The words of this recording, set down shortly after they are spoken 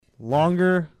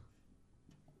longer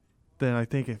than I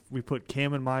think if we put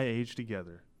Cam and my age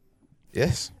together.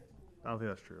 Yes. I don't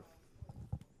think that's true.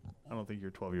 I don't think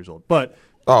you're 12 years old. But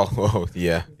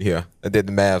yeah. I did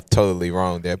the math totally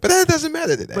wrong there. But that doesn't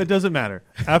matter today. But it doesn't matter.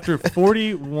 After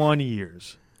 41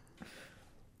 years,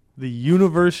 the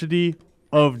University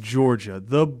of Georgia,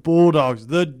 the Bulldogs,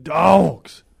 the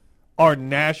Dogs, are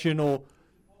national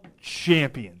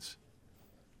champions.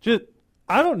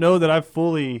 I don't know that I've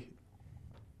fully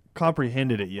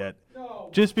comprehended it yet. No.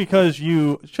 Just because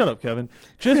shut up, Kevin.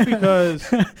 Just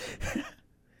because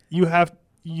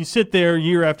you sit there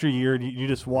year after year and you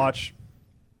just watch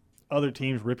other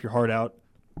teams rip your heart out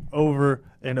over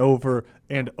and over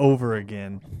and over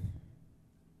again.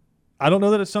 I don't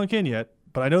know that it's sunk in yet,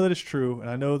 but I know that it's true, and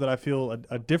I know that I feel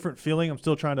a different feeling. I'm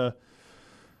still trying to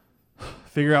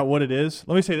figure out what it is.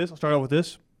 Let me say this. I'll start off with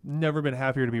this. Never been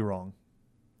happier to be wrong.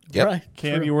 Yep. Right.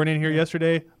 Cam, True. you weren't in here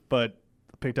yesterday, but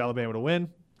picked Alabama to win.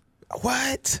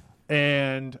 What?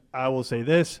 And I will say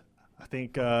this. I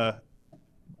think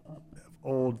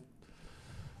old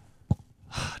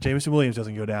Jameson Williams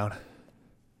doesn't go down.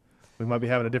 We might be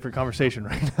having a different conversation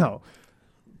right now.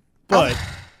 But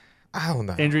I don't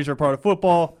know. Injuries are part of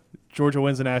football. Georgia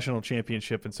wins the national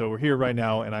championship, and so we're here right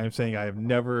now, and I am saying I have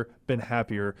never been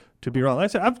happier to be wrong. Like I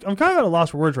said, I'm kind of at a loss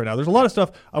for words right now. There's a lot of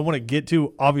stuff I want to get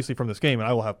to, obviously, from this game, and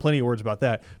I will have plenty of words about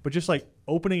that. But just like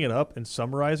opening it up and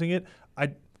summarizing it,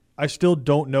 I still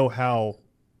don't know how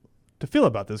to feel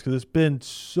about this because it's been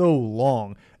so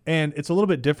long. And it's a little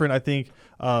bit different, I think,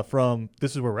 from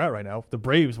this is where we're at right now. The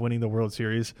Braves winning the World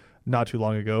Series not too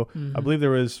long ago. Mm-hmm. I believe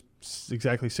there was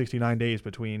exactly 69 days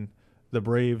between the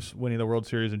Braves winning the World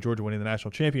Series and Georgia winning the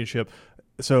national championship.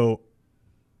 So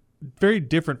very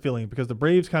different feeling because the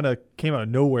Braves kind of came out of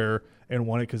nowhere and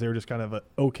won it because they were just kind of an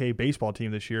okay baseball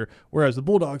team this year. Whereas the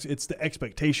Bulldogs, it's the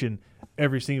expectation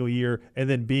every single year and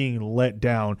then being let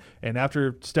down. And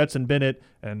after Stetson Bennett,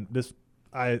 and this,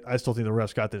 I still think the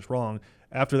refs got this wrong,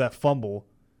 after that fumble,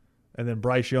 and then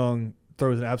Bryce Young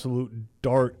throws an absolute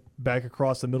dart back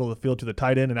across the middle of the field to the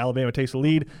tight end and Alabama takes the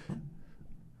lead,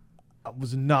 I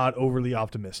was not overly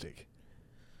optimistic.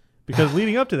 Because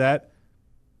leading up to that,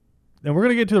 and we're going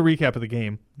to get to the recap of the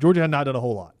game, Georgia had not done a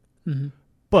whole lot. Mm-hmm.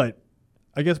 But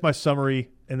I guess my summary,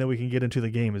 and then we can get into the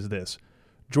game, is this.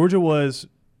 Georgia was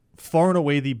far and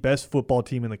away the best football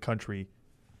team in the country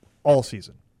all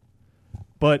season.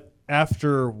 But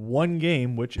after one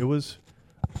game, which it was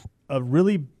a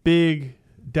really big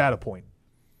data point,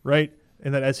 right,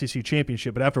 in that SEC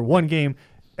championship, but after one game,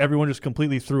 everyone just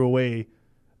completely threw away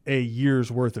a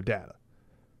year's worth of data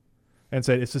and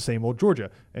said it's the same old Georgia.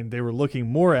 And they were looking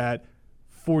more at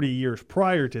 40 years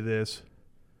prior to this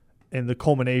and the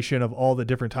culmination of all the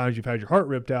different times you've had your heart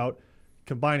ripped out,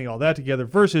 combining all that together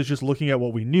versus just looking at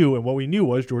what we knew. And what we knew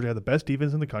was Georgia had the best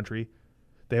defense in the country.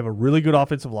 They have a really good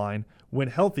offensive line. When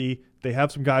healthy, they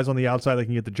have some guys on the outside that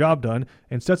can get the job done.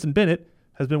 And Stetson Bennett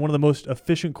has been one of the most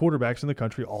efficient quarterbacks in the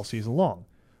country all season long,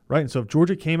 right? And so if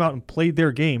Georgia came out and played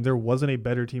their game, there wasn't a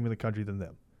better team in the country than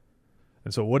them.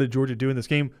 And so what did Georgia do in this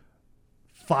game?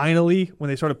 Finally, when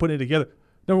they started putting it together,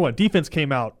 number one, defense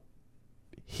came out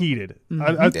heated. Mm-hmm.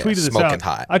 I tweeted this out.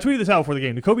 Hot. I tweeted this out before the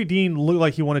game. Nakobe Dean looked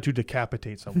like he wanted to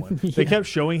decapitate someone. Yeah. They kept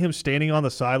showing him standing on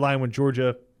the sideline when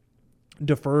Georgia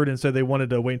deferred and said they wanted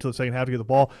to wait until the second half to get the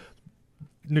ball.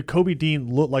 Nakobe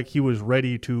Dean looked like he was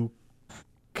ready to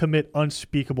commit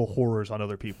unspeakable horrors on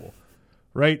other people,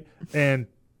 right? And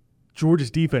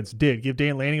Georgia's defense did give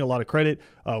Dan Lanning a lot of credit.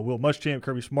 Will Muschamp,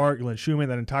 Kirby Smart, Glenn Schumann,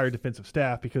 that entire defensive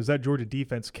staff, because that Georgia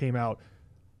defense came out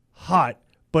hot,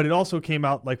 but it also came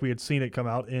out like we had seen it come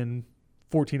out in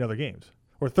 14 other games,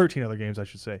 or 13 other games, I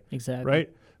should say. Exactly. Right?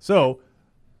 So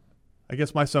I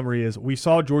guess my summary is we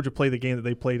saw Georgia play the game that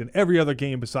they played in every other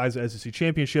game besides the SEC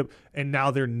championship, and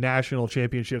now they're national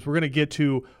championships. We're going to get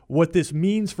to what this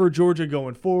means for Georgia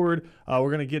going forward. We're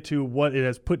going to get to what it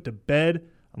has put to bed.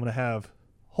 I'm going to have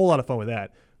a whole lot of fun with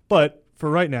that. But for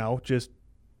right now, just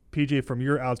PJ, from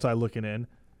your outside looking in,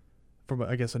 from,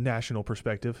 I guess, a national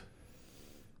perspective,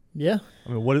 Yeah.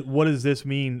 I mean, what does this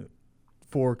mean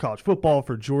for college football,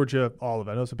 for Georgia, all of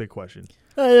it? I know it's a big question.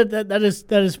 That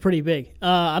is pretty big.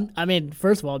 I mean,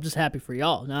 first of all, I'm just happy for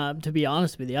y'all. To be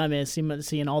honest with you, I mean,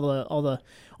 seeing all the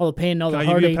pain, all the Can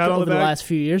I give you a heartache pat on over the the back? last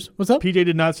few years. What's up? PJ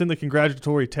did not send the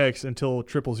congratulatory text until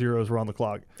 000s were on the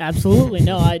clock. Absolutely.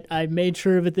 No, I made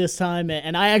sure of it this time.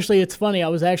 And it's funny, I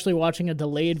was actually watching a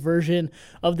delayed version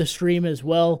of the stream as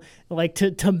well, like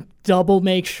to double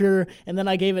make sure. And then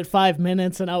I gave it 5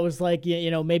 minutes and I was like,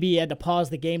 maybe you had to pause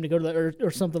the game to go to the,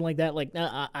 or something like that. Like,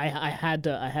 I had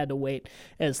to wait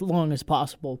as long as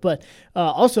possible. But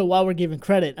also, while we're giving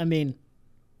credit, I mean,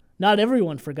 not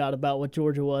everyone forgot about what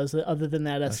Georgia was, other than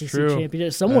that SEC true.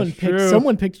 championship. That's true.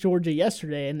 Someone picked Georgia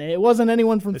yesterday, and it wasn't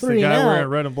anyone from It's the 3 and guy out. wearing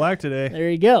red and black today. There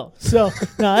you go. So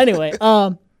no, anyway,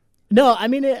 no, I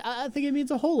mean, I think it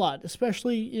means a whole lot,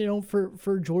 especially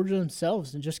for Georgia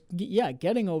themselves, and just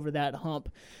getting over that hump,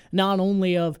 not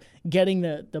only of getting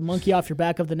the monkey off your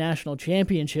back of the national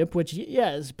championship, which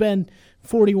has been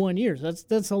 41 years.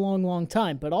 That's a long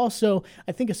time, but also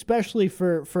I think especially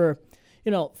for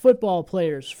football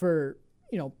players, for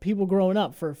people growing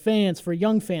up, for fans, for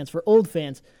young fans, for old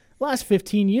fans. Last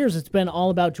 15 years, it's been all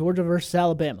about Georgia versus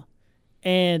Alabama.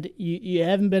 And you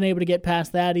haven't been able to get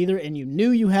past that either, and you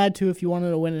knew you had to if you wanted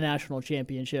to win a national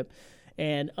championship.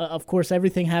 And, of course,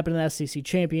 everything happened in the SEC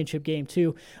championship game,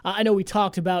 too. I know we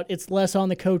talked about it's less on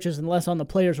the coaches and less on the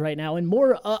players right now, and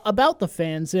more about the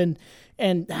fans and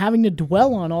having to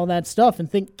dwell on all that stuff and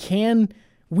think, can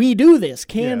we do this?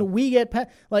 Can we get past?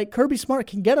 Like, Kirby Smart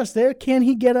can get us there. Can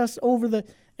he get us over the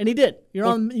 – and he did. You're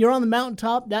on the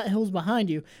mountaintop. That hill's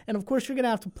behind you. And, of course, you're going to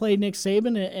have to play Nick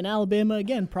Saban and Alabama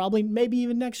again, probably maybe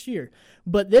even next year.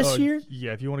 But this year –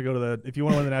 yeah, if you want to win the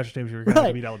national championship, you're going to have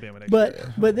to beat Alabama next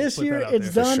year. But this year,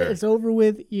 it's done. Sure. It's over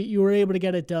with. You were able to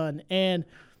get it done. And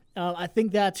I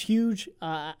think that's huge.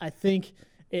 I think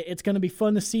it's going to be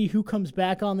fun to see who comes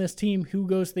back on this team, who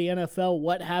goes to the NFL,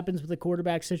 what happens with the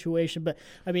quarterback situation. But,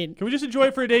 I mean – Can we just enjoy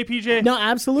it for a day, PJ? No,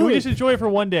 absolutely. Can we just enjoy it for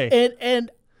one day?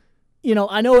 And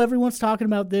I know everyone's talking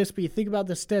about this, but you think about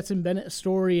the Stetson Bennett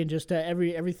story and just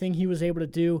everything he was able to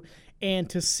do, and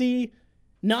to see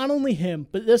not only him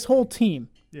but this whole team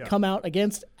come out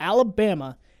against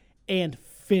Alabama and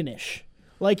finish,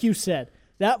 like you said,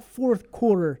 that fourth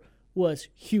quarter was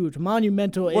huge,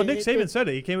 monumental. Well, Nick Saban said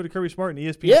it. He came to Kirby Smart and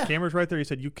ESPN cameras right there. He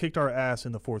said, "You kicked our ass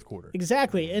in the fourth quarter."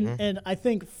 Exactly, and I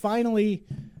think finally.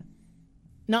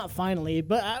 Not finally,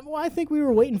 but I think we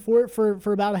were waiting for it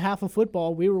for about a half of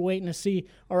football. We were waiting to see,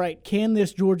 all right, can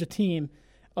this Georgia team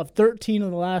of 13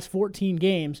 of the last 14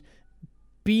 games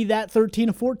be that 13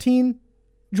 of 14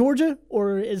 Georgia,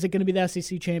 or is it going to be the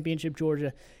SEC championship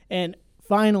Georgia? And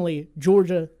finally,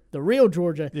 Georgia, the real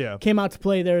Georgia, came out to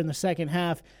play there in the second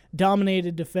half,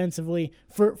 dominated defensively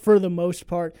for the most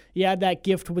part. You had that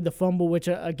gift with the fumble, which,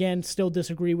 again, still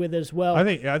disagree with as well. I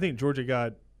think Georgia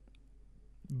got –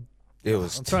 It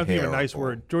was I'm trying to think of a nice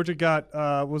word. Georgia got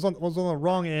was on the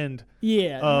wrong end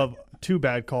of two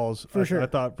bad calls, for sure. I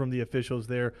thought, from the officials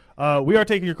there. We are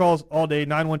taking your calls all day,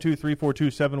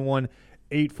 912-342-7184,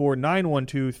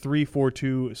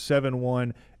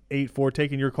 912-342-7184.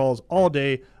 Taking your calls all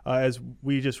day as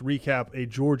we just recap a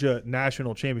Georgia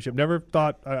national championship. Never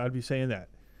thought I'd be saying that.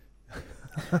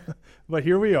 But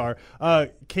here we are.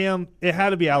 Cam, it had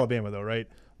to be Alabama, though, right?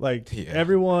 Like,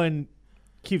 everyone –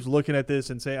 keeps looking at this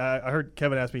and say, I heard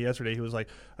Kevin ask me yesterday, he was like,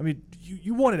 I mean,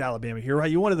 you wanted Alabama here, right?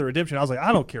 You wanted the redemption. I was like,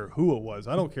 I don't care who it was.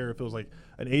 I don't care if it was like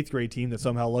an 8th grade team that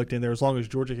somehow lucked in there, as long as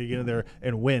Georgia could get in there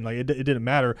and win. Like, it didn't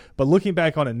matter. But looking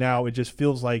back on it now, it just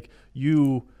feels like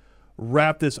you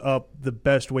wrap this up the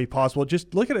best way possible.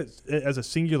 Just look at it as a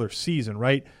singular season,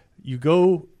 right? You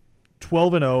go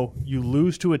 12-0, you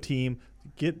lose to a team,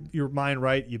 get your mind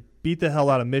right, you beat the hell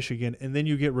out of Michigan, and then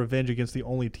you get revenge against the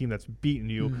only team that's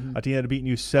beaten you, a team that had beaten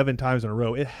you 7 times in a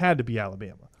row. It had to be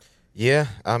Alabama. Yeah,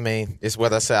 I mean, it's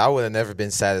what I said. I would have never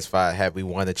been satisfied had we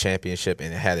won the championship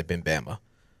and it had been Bama.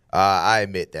 I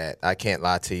admit that. I can't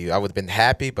lie to you. I would have been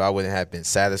happy, but I wouldn't have been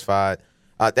satisfied.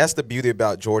 That's the beauty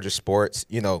about Georgia sports.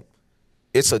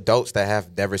 It's adults that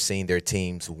have never seen their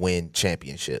teams win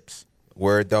championships.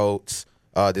 We're adults.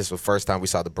 This was the first time we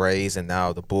saw the Braves and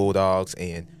now the Bulldogs,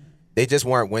 and they just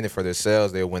weren't winning for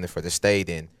themselves. They were winning for the state,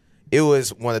 and it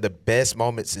was one of the best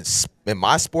moments in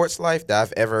my sports life that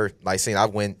I've ever seen.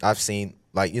 I've seen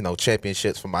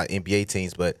championships for my NBA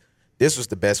teams, but this was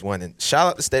the best one. And shout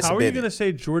out to Stetson Bennett. How are you going to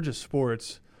say Georgia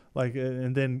sports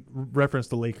and then reference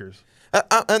the Lakers?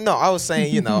 No, I was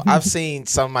saying I've seen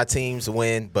some of my teams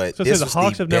win, but so this the was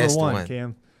Hawks the have best never won, one.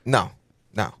 Cam. No.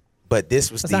 But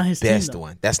this was the best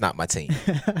one. That's not my team.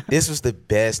 This was the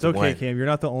best one. It's okay, Cam. You're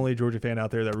not the only Georgia fan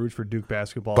out there that roots for Duke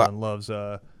basketball and loves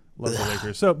the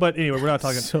Lakers. But anyway, we're not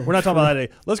talking about that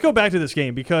today. Let's go back to this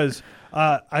game because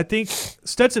I think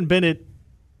Stetson Bennett.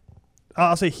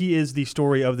 I'll say he is the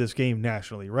story of this game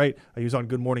nationally, right? He was on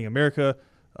Good Morning America.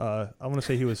 I want to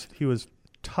say he was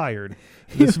tired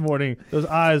this morning. Those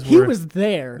eyes were. He was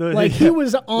there. He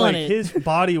was on it. His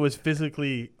body was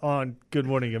physically on Good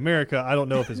Morning America. I don't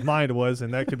know if his mind was,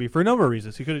 and that could be for a number of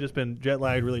reasons. He could have just been jet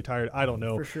lagged, really tired. I don't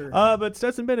know. For sure. But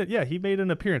Stetson Bennett, he made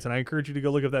an appearance, and I encourage you to go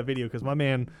look up that video because my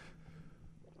man,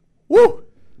 woo!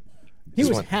 He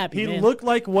was happy. He looked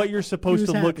like what you're supposed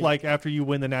to look like after you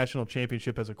win the national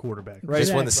championship as a quarterback. Right?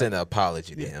 Just want to send an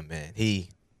apology to him, man.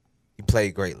 He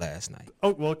played great last night.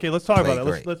 Oh, well, okay, let's talk about that.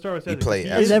 Great. Let's start with He that. played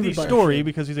He is the everybody. story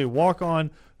because he's a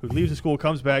walk-on who leaves the school,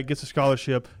 comes back, gets a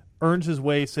scholarship, earns his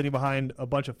way sitting behind a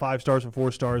bunch of 5 stars and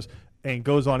 4 stars, and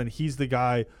goes on, and he's the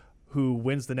guy who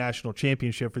wins the national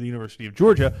championship for the University of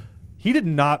Georgia. He did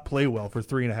not play well for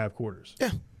 3.5 quarters.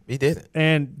 Yeah, he didn't.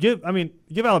 And give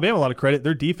Alabama a lot of credit.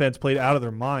 Their defense played out of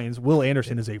their minds. Will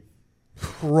Anderson is a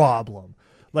problem.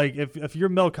 Like if you're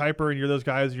Mel Kiper and you're those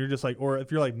guys, you're just like, or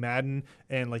if you're like Madden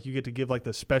and like you get to give like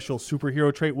the special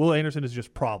superhero trait, Will Anderson is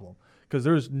just problem because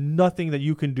there's nothing that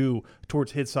you can do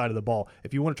towards his side of the ball.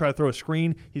 If you want to try to throw a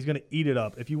screen, he's going to eat it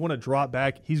up. If you want to drop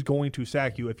back, he's going to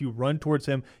sack you. If you run towards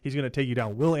him, he's going to take you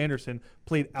down. Will Anderson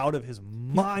played out of his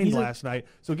mind last night.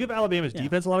 So give Alabama's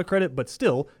defense a lot of credit, but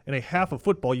still, in a half of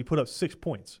football, you put up 6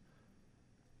 points.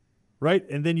 Right?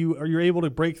 And then you're able to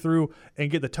break through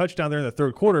and get the touchdown there in the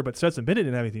third quarter, but Stetson Bennett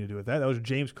didn't have anything to do with that. That was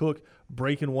James Cook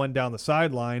breaking one down the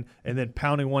sideline and then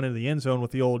pounding one into the end zone with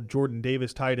the old Jordan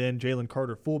Davis tight end, Jalen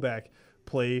Carter fullback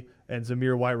play, and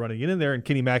Zamir White running in there. And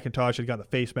Kenny McIntosh had got the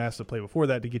face mask to play before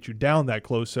that to get you down that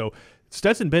close. So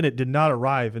Stetson Bennett did not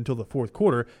arrive until the fourth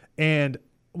quarter. And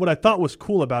what I thought was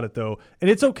cool about it, though, and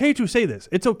it's okay to say this,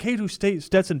 it's okay to state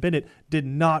Stetson Bennett did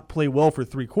not play well for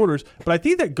 3 quarters, but I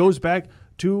think that goes back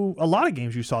to a lot of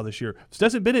games you saw this year.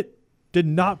 Stetson Bennett did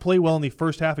not play well in the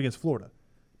first half against Florida.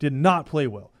 Did not play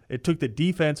well. It took the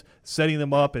defense setting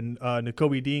them up and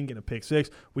Nakobe Dean getting a pick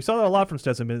 6. We saw that a lot from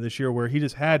Stetson Bennett this year where he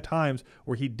just had times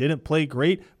where he didn't play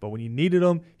great, but when you needed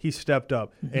him, he stepped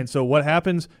up. Mm-hmm. And so what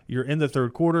happens? You're in the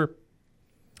third quarter.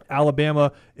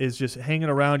 Alabama is just hanging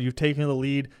around. You've taken the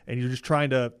lead, and you're just trying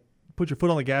to put your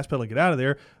foot on the gas pedal and get out of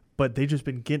there. But they've just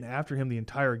been getting after him the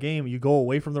entire game. You go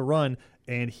away from the run,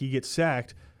 and he gets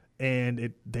sacked,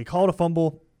 and they call it a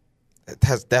fumble.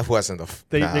 That wasn't a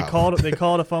they called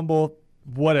it a fumble.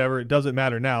 Whatever, it doesn't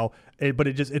matter now. But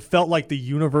it felt like the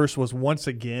universe was once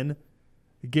again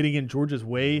getting in Georgia's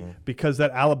way because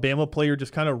that Alabama player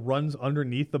just kind of runs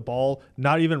underneath the ball,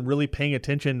 not even really paying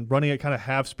attention, running at kind of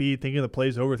half speed, thinking the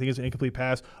play's over, thinking it's an incomplete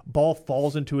pass. Ball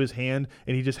falls into his hand,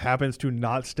 and he just happens to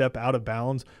not step out of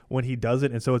bounds when he does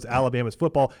it, and so it's Alabama's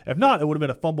football. If not, it would have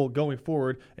been a fumble going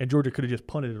forward, and Georgia could have just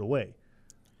punted it away.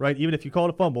 Right? Even if you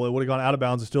called a fumble, it would have gone out of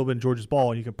bounds and still been Georgia's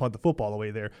ball, and you can punt the football away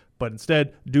there. But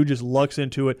instead, dude just lucks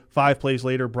into it. 5 plays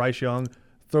later, Bryce Young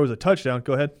throws a touchdown.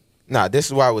 Go ahead. Nah, this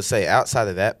is why I would say outside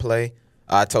of that play,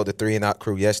 I told the 3-and-out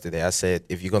crew yesterday, I said,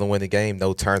 if you're going to win the game,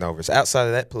 no turnovers. Outside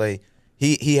of that play,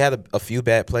 he had a few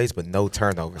bad plays, but no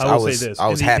turnovers. I will say this. I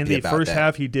was happy about that. In the first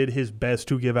half, he did his best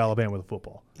to give Alabama the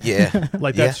football. Yeah.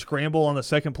 That scramble on the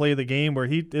second play of the game where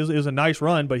it was a nice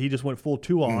run, but he just went full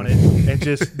 2 on it, and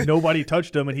just nobody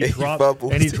touched him, and he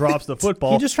drops the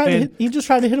football. He just tried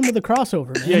to hit him with a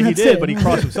crossover. Man. Yeah, he did, but he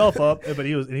crossed himself up. But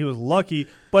he was lucky.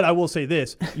 But I will say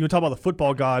this: you talk about the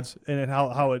football gods and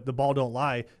how the ball don't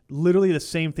lie. Literally, the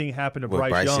same thing happened to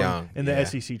Bryce Young in the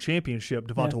SEC championship.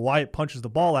 Devonta Wyatt punches the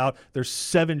ball out. There's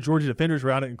 7 Georgia defenders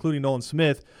around it, including Nolan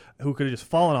Smith, who could have just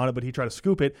fallen on it, but he tried to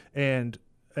scoop it, and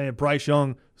Bryce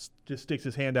Young just sticks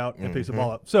his hand out and picks the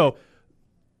ball up. So,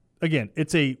 again,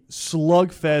 it's a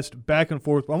slugfest back and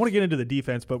forth. I want to get into the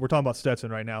defense, but we're talking about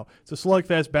Stetson right now. It's a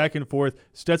slugfest back and forth.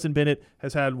 Stetson Bennett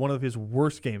has had one of his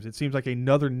worst games. It seems like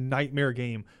another nightmare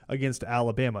game against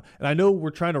Alabama. And I know we're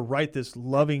trying to write this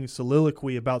loving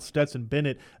soliloquy about Stetson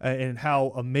Bennett and how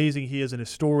amazing he is in his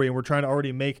story, and we're trying to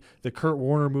already make the Kurt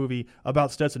Warner movie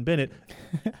about Stetson Bennett.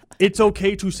 It's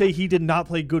okay to say he did not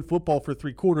play good football for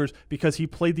 3 quarters because he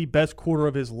played the best quarter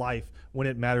of his life when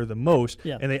it mattered the most.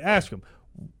 Yeah. And they asked him,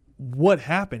 what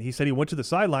happened? He said he went to the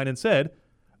sideline and said,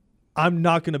 I'm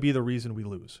not going to be the reason we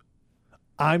lose.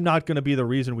 I'm not going to be the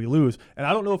reason we lose. And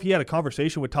I don't know if he had a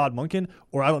conversation with Todd Monken,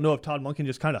 or I don't know if Todd Monken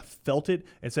just kind of felt it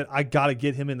and said, I got to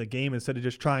get him in the game instead of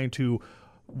just trying to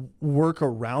work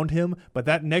around him. But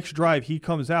that next drive, he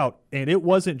comes out, and it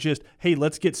wasn't just, hey,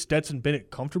 let's get Stetson Bennett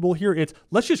comfortable here. It's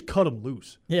let's just cut him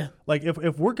loose. Yeah. Like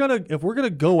if we're gonna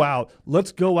go out,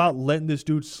 let's go out letting this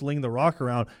dude sling the rock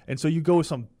around. And so you go with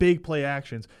some big play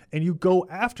actions, and you go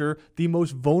after the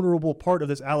most vulnerable part of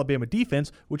this Alabama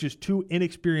defense, which is 2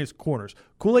 inexperienced corners.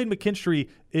 Kool-Aid McKinstry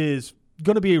is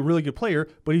going to be a really good player,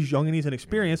 but he's young and he's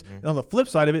inexperienced. And on the flip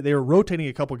side of it, they were rotating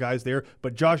a couple guys there,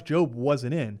 but Josh Jobe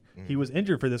wasn't in. He was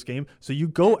injured for this game. So you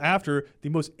go after the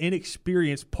most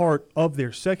inexperienced part of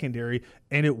their secondary,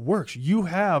 and it works. You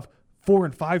have 4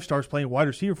 and 5 stars playing wide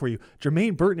receiver for you.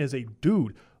 Jermaine Burton is a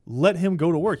dude. Let him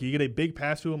go to work. You get a big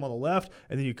pass to him on the left,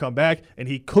 and then you come back, and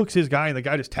he cooks his guy, and the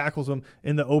guy just tackles him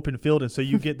in the open field, and so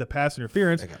you get the pass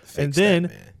interference. And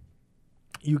then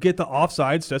you get the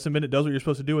offsides. Stetson Bennett does what you're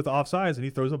supposed to do with the offsides, and he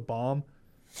throws a bomb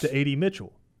to A.D.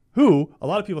 Mitchell. who a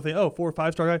lot of people think, 4 or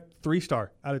 5-star guy,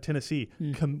 3-star out of Tennessee,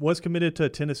 was committed to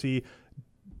Tennessee.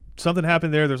 Something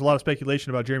happened there. There's a lot of speculation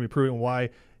about Jeremy Pruitt and why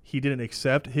he didn't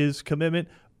accept his commitment,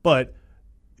 but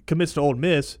commits to Ole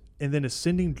Miss and then is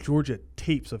sending Georgia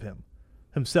tapes of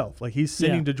himself. Like he's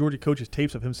sending to Georgia coaches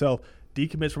tapes of himself,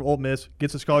 decommits from Ole Miss,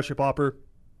 gets a scholarship offer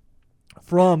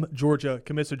from Georgia,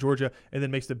 commits to Georgia, and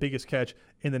then makes the biggest catch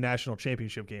in the national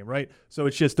championship game, right? So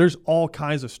it's just there's all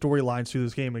kinds of storylines through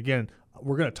this game. Again,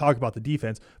 we're going to talk about the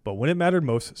defense, but when it mattered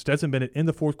most, Stetson Bennett in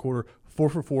the fourth quarter, 4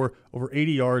 for 4, over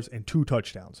 80 yards and 2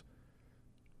 touchdowns.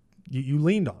 You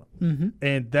leaned on him,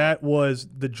 and that was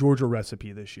the Georgia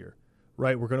recipe this year,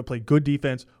 right? We're going to play good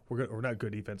defense. Or not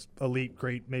good defense, elite,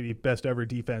 great, maybe best ever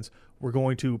defense. We're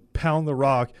going to pound the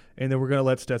rock, and then we're going to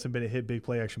let Stetson Bennett hit big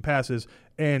play action passes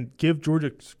and give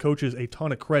Georgia coaches a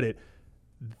ton of credit.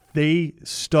 They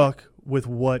stuck with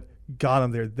what got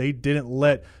them there. They didn't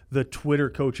let the Twitter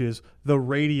coaches, the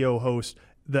radio hosts,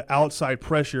 the outside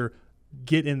pressure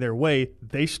get in their way.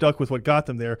 They stuck with what got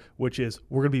them there, which is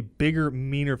we're going to be bigger,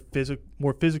 meaner,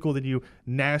 more physical than you,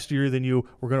 nastier than you.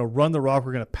 We're going to run the rock.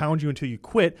 We're going to pound you until you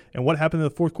quit. And what happened in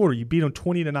the fourth quarter? You beat them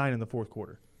 20-9 in the fourth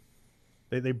quarter.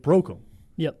 They broke them.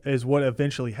 Yep. Is what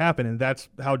eventually happened, and that's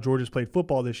how Georgia's played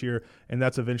football this year, and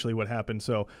that's eventually what happened.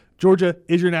 So Georgia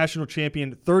is your national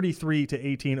champion,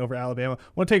 33-18 over Alabama. I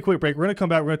want to take a quick break. We're going to come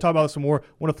back. We're going to talk about this some more. I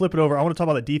want to flip it over. I want to talk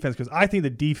about the defense because I think the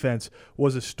defense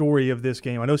was the story of this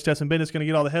game. I know Stetson Bennett's going to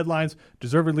get all the headlines,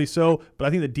 deservedly so, but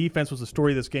I think the defense was the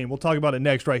story of this game. We'll talk about it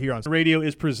next right here on Radio.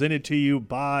 Is presented to you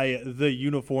by The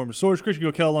Uniform Source. Christian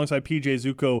Gokel alongside PJ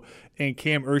Zuko and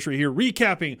Cam Ursher here,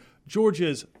 recapping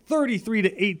Georgia's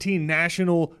 33-18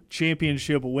 national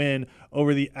championship win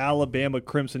over the Alabama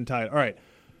Crimson Tide. All right,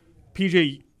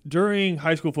 PJ, during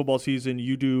high school football season,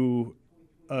 you do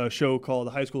a show called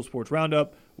the High School Sports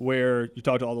Roundup where you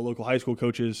talk to all the local high school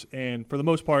coaches, and for the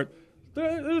most part,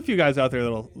 there's a few guys out there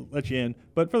that'll let you in,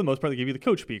 but for the most part, they give you the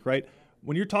coach speak, right?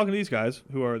 When you're talking to these guys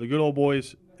who are the good old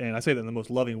boys, and I say that in the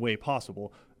most loving way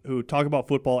possible, who talk about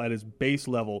football at its base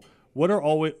level, what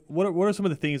are some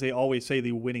of the things they always say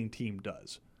the winning team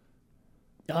does?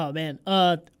 Oh man,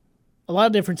 a lot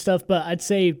of different stuff, but I'd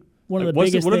say one of the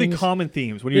biggest. What are the common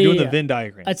themes when you're doing the Venn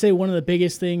diagram? I'd say one of the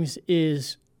biggest things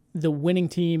is the winning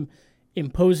team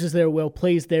imposes their will,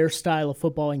 plays their style of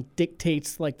football, and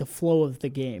dictates like the flow of the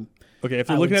game. Okay, if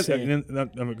they're looking at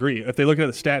I agree. If they look at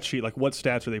the stat sheet, like what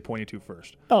stats are they pointing to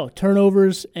first? Oh,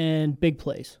 turnovers and big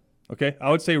plays. Okay,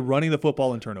 I would say running the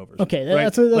football and turnovers. Okay,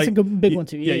 that's a big one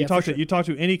too. You talk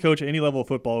to any coach at any level of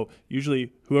football.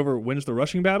 Usually, whoever wins the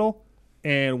rushing battle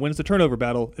and wins the turnover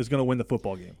battle is going to win the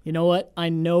football game. You know what? I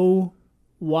know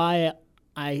why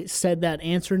I said that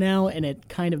answer now, and it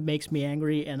kind of makes me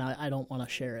angry, and I don't want to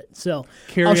share it. So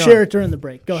I'll share it during the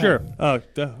break. Go ahead.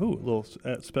 Sure. Little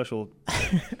special.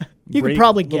 You could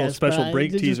probably guess. Little special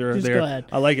break teaser just there. Go ahead.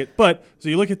 I like it. But so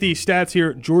you look at the stats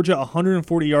here: Georgia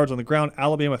 140 yards on the ground,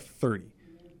 Alabama 30.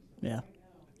 Yeah.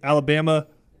 Alabama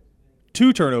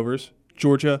 2 turnovers,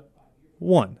 Georgia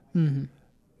 1. Mm-hmm.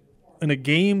 In a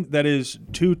game that is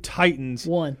 2 Titans.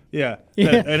 1. Yeah.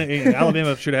 And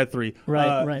Alabama should have had 3.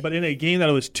 Right. But in a game that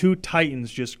was 2 Titans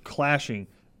just clashing,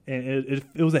 and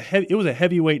it was a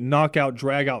heavyweight knockout,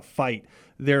 drag-out fight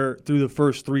there through the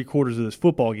first 3 quarters of this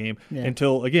football game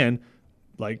until, again,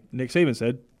 like Nick Saban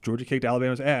said, Georgia kicked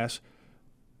Alabama's ass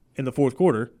in the fourth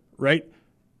quarter, right?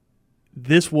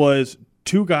 This was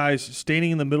 2 guys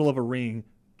standing in the middle of a ring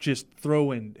just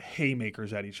throwing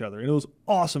haymakers at each other, and it was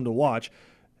awesome to watch.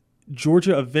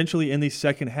 Georgia eventually in the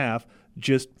second half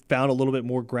just found a little bit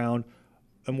more ground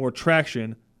and more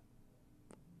traction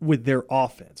with their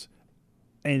offense.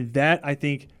 And that, I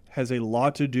think, has a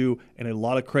lot to do and a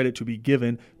lot of credit to be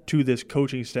given to this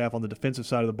coaching staff on the defensive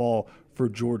side of the ball for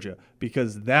Georgia,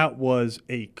 because that was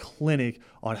a clinic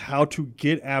on how to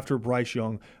get after Bryce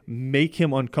Young, make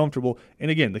him uncomfortable.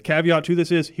 And again, the caveat to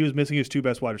this is he was missing his 2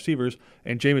 best wide receivers,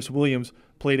 and Jameis Williams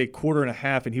played a quarter and a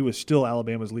half, and he was still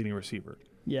Alabama's leading receiver.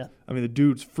 Yeah. I mean, the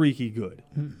dude's freaky good,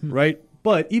 right?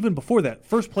 But even before that,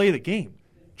 first play of the game,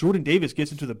 Jordan Davis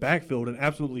gets into the backfield and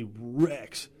absolutely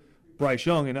wrecks Bryce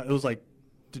Young, and it was like,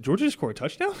 did Georgia just score a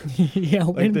touchdown? Yeah.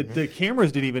 Like the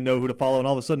cameras didn't even know who to follow, and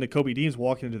all of a sudden, Kobe Dean's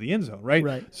walking into the end zone, right?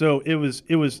 Right. So it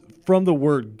was from the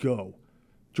word go.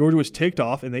 Georgia was ticked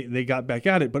off, and they got back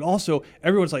at it. But also,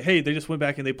 everyone's like, hey, they just went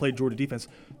back and they played Georgia defense.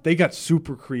 They got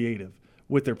super creative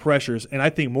with their pressures, and I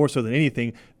think more so than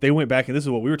anything, they went back, and this is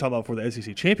what we were talking about for the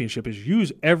SEC championship, is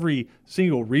use every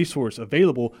single resource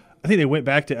available. I think they went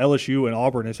back to LSU and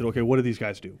Auburn and said, okay, what do these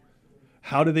guys do?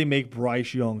 How do they make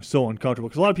Bryce Young so uncomfortable?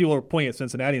 Because a lot of people are pointing at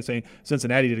Cincinnati and saying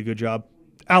Cincinnati did a good job.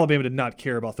 Alabama did not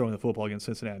care about throwing the football against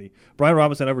Cincinnati. Brian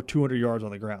Robinson over 200 yards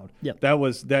on the ground. Yep.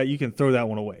 That you can throw that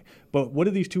one away. But what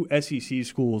did these two SEC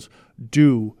schools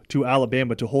do to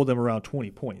Alabama to hold them around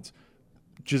 20 points?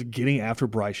 Just getting after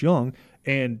Bryce Young.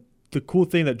 And the cool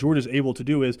thing that Georgia's able to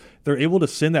do is they're able to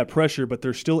send that pressure, but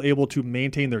they're still able to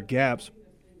maintain their gaps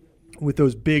with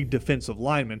those big defensive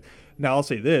linemen. Now, I'll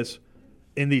say this.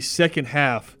 In the second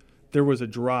half, there was a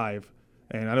drive,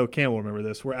 and I know Cam will remember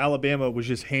this, where Alabama was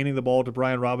just handing the ball to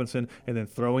Brian Robinson and then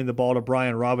throwing the ball to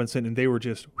Brian Robinson, and they were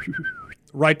just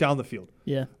right down the field.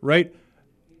 Yeah. Right?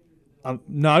 I'm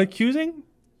not accusing.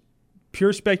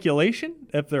 Pure speculation.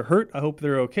 If they're hurt, I hope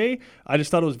they're okay. I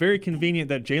just thought it was very convenient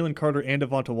that Jalen Carter and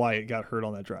Devonta Wyatt got hurt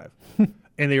on that drive.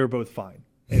 And they were both fine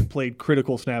and played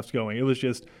critical snaps going. It was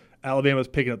just Alabama's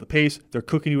picking up the pace. They're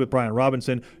cooking you with Brian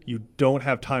Robinson. You don't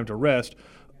have time to rest.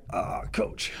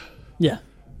 Coach. Yeah.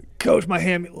 Coach, my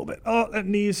hand me a little bit. Oh, that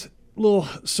knee's a little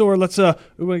sore. Let's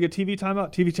we want to get TV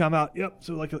timeout? TV timeout. Yep.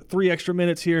 So like 3 extra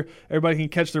minutes here. Everybody can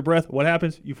catch their breath. What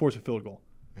happens? You force a field goal.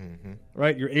 Mm-hmm.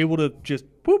 Right? You're able to just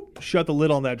shut the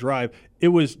lid on that drive. It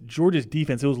was Georgia's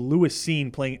defense. It was Lewis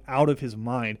Cine playing out of his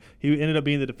mind. He ended up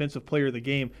being the defensive player of the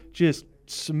game, just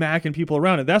smacking people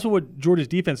around. And that's what Georgia's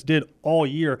defense did all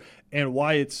year and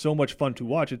why it's so much fun to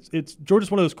watch. It's Georgia's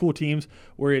one of those cool teams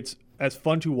where it's as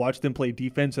fun to watch them play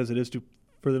defense as it is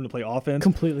for them to play offense.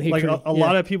 Completely like agree. A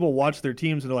lot of people watch their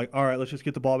teams and they're like, all right, let's just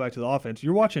get the ball back to the offense.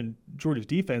 You're watching Georgia's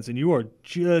defense and you are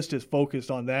just as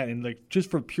focused on that and like just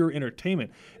for pure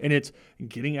entertainment. And it's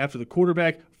getting after the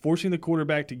quarterback, forcing the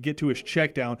quarterback to get to his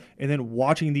check down, and then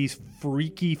watching these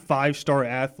freaky 5-star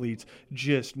athletes,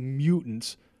 just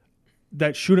mutants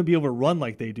that shouldn't be able to run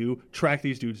like they do, track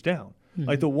these dudes down. Mm-hmm.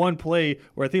 Like the one play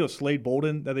where I think it was Slade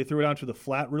Bolden that they threw it out to the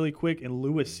flat really quick, and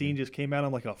Lewis Cine just came out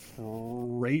on like a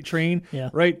freight train. Yeah.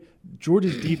 Right?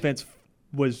 Georgia's defense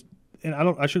was, and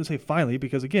I shouldn't say finally,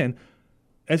 because again,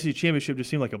 SEC championship just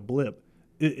seemed like a blip.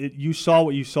 You saw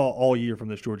what you saw all year from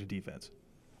this Georgia defense.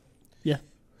 Yeah.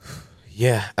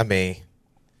 Yeah, I mean,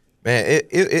 man,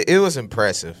 it was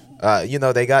impressive.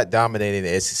 They got dominated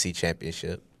in the SEC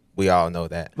championship. We all know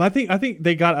that. But I think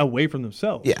they got away from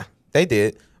themselves. Yeah, they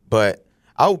did. But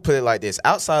I would put it like this.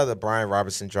 Outside of the Brian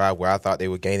Robinson drive where I thought they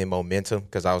were gaining momentum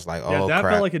because I was like, oh, that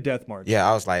crap. felt like a death march. Yeah,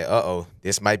 I was like, uh-oh,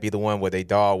 this might be the one where they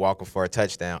dog walking for a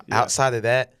touchdown. Yeah. Outside of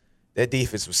that, their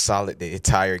defense was solid the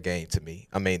entire game to me.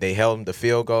 I mean, they held them to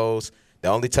field goals. The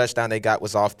only touchdown they got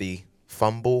was off the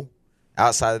fumble.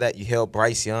 Outside of that, you held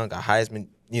Bryce Young, a Heisman,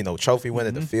 trophy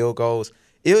winner, to field goals.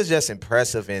 It was just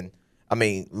impressive. And, I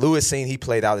mean, Lewis Cine, he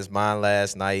played out his mind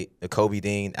last night. Kobe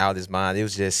Dean out his mind. It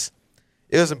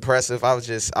was impressive. I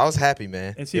was happy,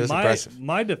 man. And see, it was impressive.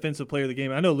 My defensive player of the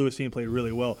game, I know Lewis Cine played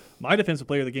really well. My defensive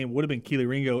player of the game would have been Keely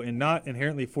Ringo, and not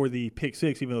inherently for the pick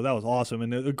six, even though that was awesome.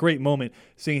 And a great moment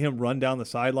seeing him run down the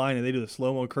sideline, and they do the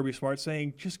slow-mo Kirby Smart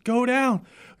saying, just go down.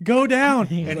 And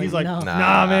he's like, no.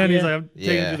 nah, man. Yeah. He's like, I'm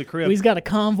taking him to the crib. He's got a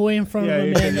convoy in front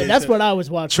of him, and that's what I was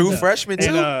watching. True freshman,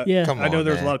 too? Yeah. Come on, I know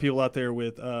there's man. a lot of people out there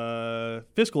with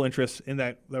fiscal interests in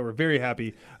that were very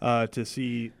happy to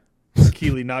see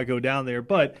Keely not go down there.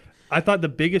 But I thought the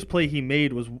biggest play he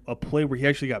made was a play where he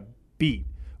actually got beat,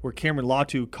 where Cameron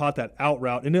Latu caught that out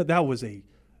route. And that was a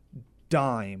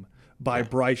dime by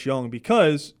Bryce Young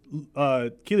because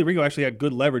Keely Ringo actually had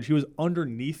good leverage. He was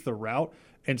underneath the route.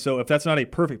 And so if that's not a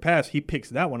perfect pass, he picks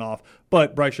that one off.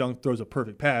 But Bryce Young throws a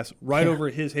perfect pass right over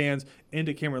his hands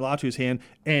into Cameron Latu's hand.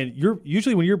 And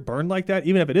usually when you're burned like that,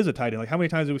 even if it is a tight end, like how many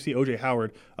times do we see O.J.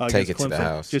 Howard take against it Clemson to the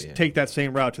house, just take that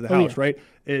same route to the house, right?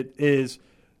 It is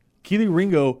Keely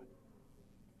Ringo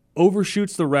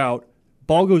overshoots the route,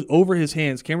 ball goes over his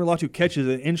hands, Cameron Latu catches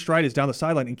it, in stride is down the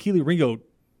sideline, and Keely Ringo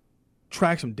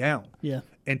tracks him down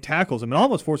and tackles him and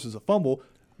almost forces a fumble.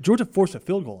 Georgia forced a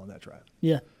field goal on that drive.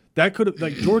 Yeah. That could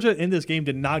have, Georgia in this game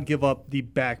did not give up the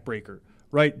backbreaker,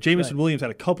 right? Jamison Williams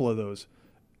had a couple of those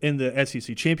in the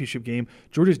SEC championship game.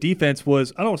 Georgia's defense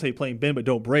was, I don't want to say playing bend but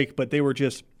don't break, but they were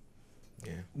just,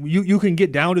 you can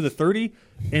get down to the 30,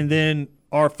 and then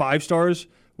our 5-stars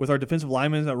with our defensive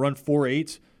linemen that run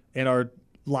 4.8s and our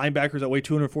linebackers that weigh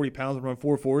 240 pounds and run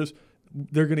 4.4s,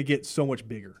 they're going to get so much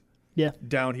bigger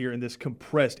down here in this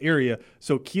compressed area.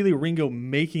 So Keely Ringo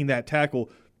making that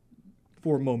tackle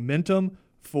for momentum,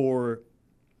 for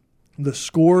the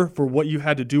score, for what you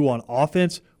had to do on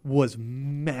offense was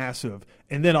massive.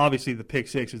 And then obviously the pick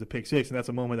six is the pick six, and that's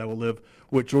a moment that will live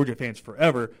with Georgia fans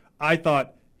forever. I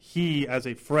thought he, as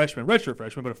a freshman, redshirt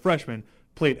freshman, but a freshman,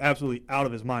 played absolutely out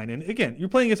of his mind. And again, you're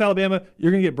playing against Alabama, you're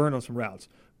going to get burned on some routes.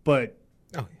 But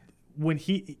when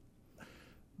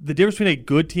the difference between a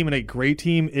good team and a great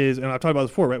team is, and I've talked about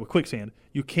this before, right, with quicksand,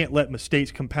 you can't let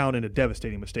mistakes compound into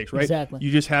devastating mistakes, right? Exactly.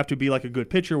 You just have to be like a good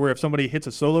pitcher where if somebody hits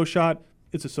a solo shot,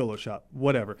 it's a solo shot,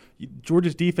 whatever.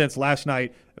 Georgia's defense last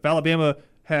night, if Alabama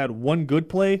had one good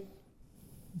play,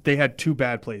 they had 2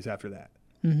 bad plays after that,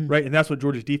 right? And that's what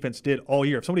Georgia's defense did all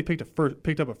year. If somebody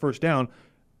picked up a first down,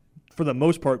 for the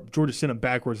most part, Georgia sent them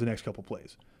backwards the next couple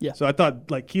plays. Yeah. So I thought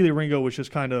like Kelee Ringo was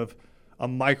just kind of a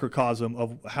microcosm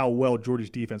of how well Georgia's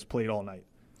defense played all night.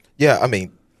 Yeah, I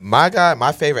mean,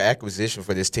 my favorite acquisition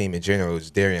for this team in general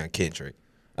is Darian Kendrick.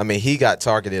 I mean, he got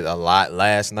targeted a lot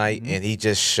last night, and he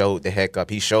just showed the heck up.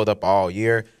 He showed up all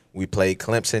year. We played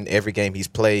Clemson. Every game he's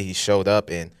played, he showed up.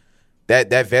 And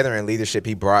that veteran leadership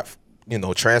he brought,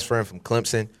 transferring from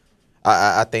Clemson,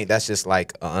 I think that's just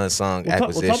like an unsung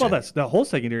acquisition. We'll talk about that whole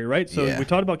secondary, right? So we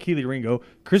talked about Kelee Ringo.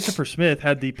 Christopher Smith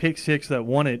had the pick 6 that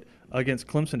won it against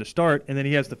Clemson to start, and then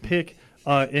he has the pick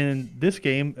in this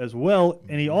game as well.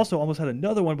 And he also almost had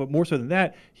another one, but more so than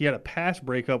that, he had a pass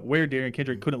breakup where Darian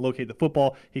Kendrick couldn't locate the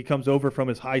football. He comes over from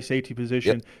his high safety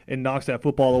position and knocks that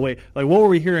football away. Like, what were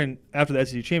we hearing after the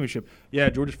SEC championship? Yeah,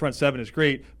 Georgia's front 7 is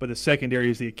great, but the secondary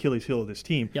is the Achilles heel of this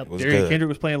team. Darian Kendrick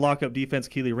was playing lockup defense.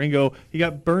 Kelee Ringo, he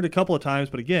got burned a couple of times,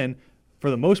 but again, for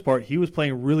the most part, he was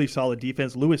playing really solid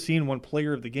defense. Lewis Cine won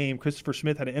player of the game. Christopher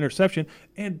Smith had an interception,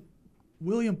 and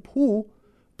William Poole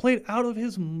played out of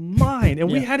his mind,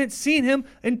 and we hadn't seen him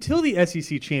until the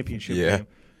SEC championship game.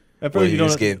 For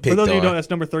those of you who don't know, that's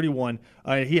number 31.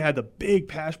 He had the big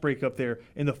pass break up there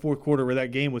in the fourth quarter where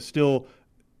that game was still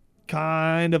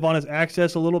kind of on his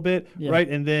access a little bit, right?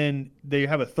 And then they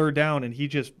have a third down, and he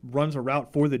just runs a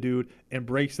route for the dude and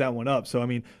breaks that one up. So, I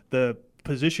mean, the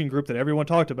position group that everyone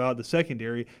talked about, the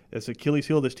secondary, that's Achilles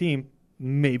heel of this team,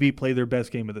 maybe play their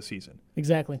best game of the season.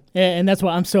 Exactly. And that's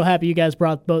why I'm so happy you guys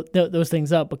brought both those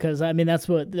things up, because, I mean, that's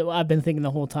what I've been thinking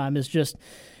the whole time is just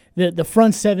the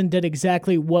front 7 did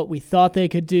exactly what we thought they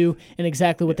could do and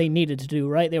exactly what they needed to do,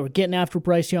 right? They were getting after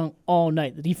Bryce Young all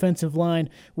night. The defensive line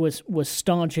was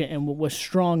staunch and was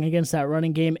strong against that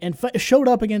running game and showed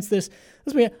up against this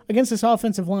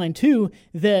offensive line, too,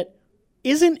 that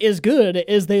isn't as good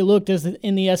as they looked as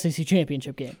in the SEC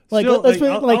championship game. Like, I'll say this for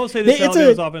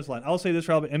Alabama's offensive line. I'll say this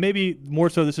for Alabama, and maybe more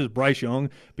so this is Bryce Young,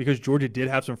 because Georgia did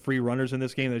have some free runners in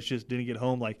this game that just didn't get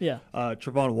home. Like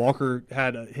Travon Walker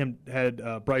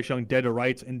had Bryce Young dead to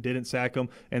rights and didn't sack him,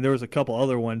 and there was a couple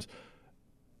other ones.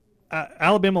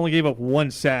 Alabama only gave up 1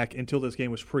 sack until this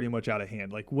game was pretty much out of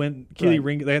hand. Like when Kelee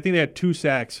Ringo, I think they had 2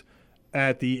 sacks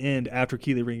at the end after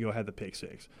Kelee Ringo had the pick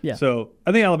 6. Yeah. So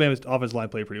I think Alabama's offensive line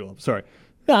played pretty well. Sorry.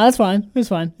 No, that's fine. It's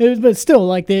fine. But still,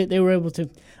 like they were able to,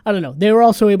 I don't know, they were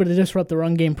also able to disrupt the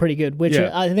run game pretty good, which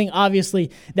I think obviously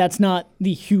that's not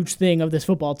the huge thing of this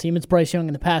football team. It's Bryce Young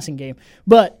in the passing game.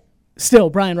 But still,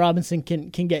 Brian Robinson can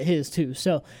get his too.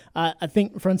 So I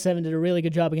think front 7 did a really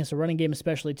good job against the running game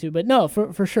especially too. But no,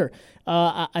 for sure.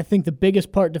 I think the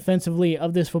biggest part defensively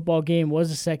of this football game was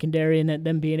the secondary and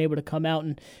them being able to come out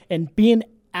and being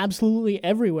absolutely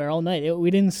everywhere all night. We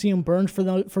didn't see them burned for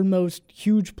those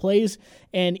huge plays,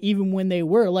 and even when they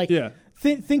were, like,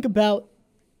 think about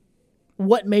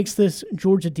what makes this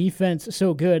Georgia defense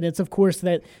so good. It's, of course,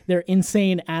 that they're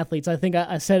insane athletes. I think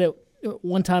I said it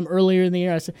one time earlier in the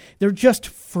year. I said they're just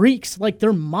freaks, like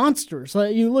they're monsters.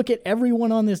 Like, you look at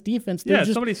everyone on this defense.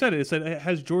 Somebody said it. It said,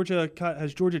 has Georgia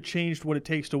changed what it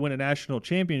takes to win a national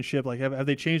championship? Like, have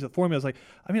they changed the formula? It's like,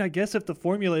 I mean, I guess if the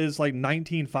formula is like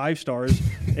 19 5-stars,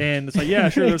 and it's like, yeah,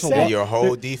 sure, there's your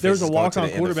whole defense. There's a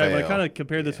walk-on quarterback. But I kind of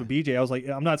compared this with BJ. I was like,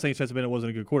 I'm not saying Stetson Bennett wasn't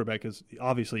a good quarterback, because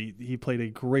obviously he played a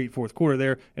great fourth quarter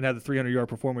there and had the 300-yard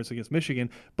performance against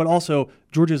Michigan. But also,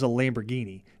 Georgia's a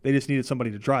Lamborghini. They just needed somebody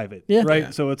to drive it. Yeah. Right? Yeah.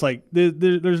 So it's like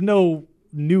there's no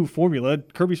new formula.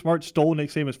 Kirby Smart stole Nick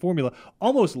Saban's formula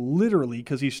almost literally,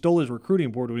 because he stole his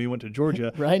recruiting board when he went to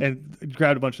Georgia and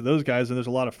grabbed a bunch of those guys, and there's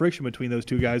a lot of friction between those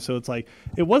two guys. So it's like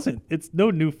it's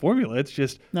no new formula. It's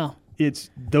just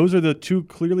those are the two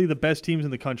clearly the best teams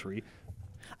in the country.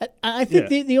 I think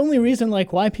the only reason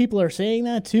like why people are saying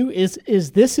that too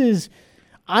is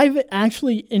I've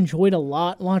actually enjoyed a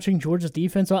lot watching Georgia's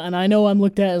defense, and I know I'm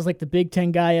looked at as like the Big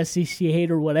Ten guy, SEC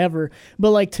hater, whatever, but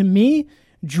like to me,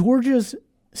 Georgia's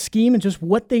scheme and just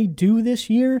what they do this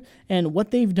year and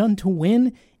what they've done to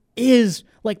win is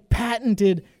like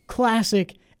patented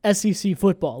classic SEC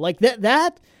football. Like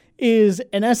that is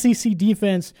an SEC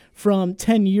defense from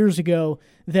 10 years ago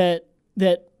that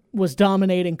was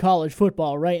dominating college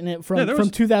football, right? And from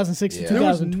 2006 to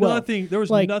 2012. There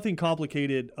was nothing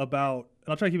complicated about,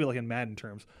 and I'll try to keep it like in Madden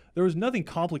terms, there was nothing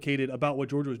complicated about what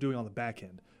Georgia was doing on the back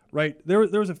end, right? There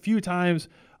was a few times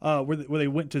where they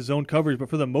went to zone coverage, but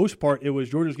for the most part, it was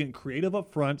Georgia's getting creative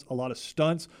up front, a lot of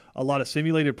stunts, a lot of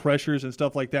simulated pressures and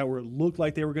stuff like that, where it looked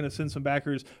like they were going to send some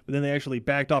backers, but then they actually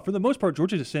backed off. For the most part,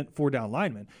 Georgia just sent 4 down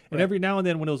linemen, and every now and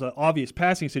then when it was an obvious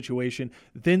passing situation,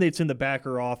 then they'd send the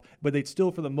backer off, but they'd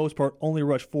still, for the most part, only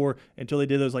rush 4 until they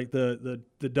did those like the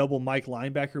double Mike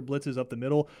linebacker blitzes up the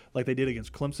middle, like they did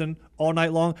against Clemson all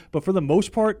night long. But for the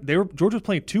most part, Georgia was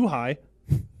playing too high.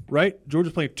 Right?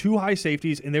 Georgia's playing 2 high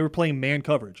safeties, and they were playing man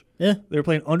coverage. Yeah. They were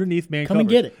playing underneath man Come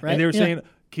coverage. and get it, right? And they were Yeah. saying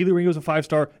Keely Ringo's a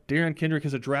 5-star, Darian Kendrick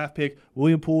is a draft pick,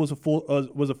 William Poole was a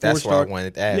 4-star. That's what I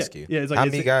wanted to ask you. Yeah, it's like, how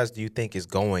many guys do you think is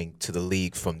going to the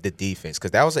league from the defense?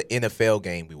 Because that was an NFL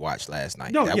game we watched last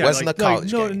night. That wasn't a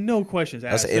college game. No questions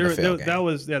asked. That was an NFL game. That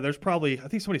was, there's probably, I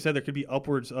think somebody said there could be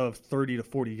upwards of 30 to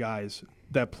 40 guys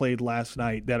that played last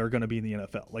night that are going to be in the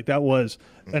NFL. Like, that was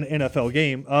an NFL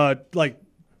game.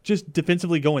 Just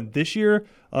defensively going this year,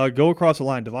 go across the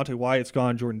line. Devontae Wyatt's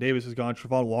gone. Jordan Davis is gone.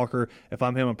 Trevon Walker, if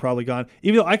I'm him, I'm probably gone.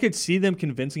 Even though I could see them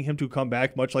convincing him to come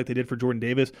back, much like they did for Jordan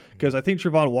Davis, because I think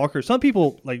Trevon Walker, some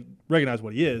people like recognize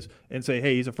what he is and say,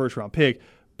 hey, he's a first-round pick.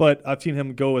 But I've seen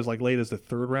him go as like late as the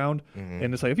 3rd round.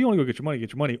 And it's like, if you want to go get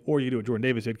your money. Or you do a Jordan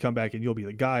Davis, he'd come back and you'll be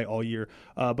the guy all year.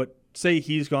 But say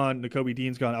he's gone, Nakobe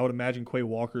Dean's gone. I would imagine Quay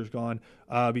Walker's gone.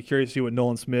 Be curious to see what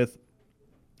Nolan Smith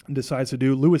decides to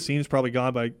do. Lewis Seam's probably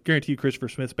gone, but I guarantee you Christopher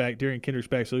Smith's back. Darian Kendrick's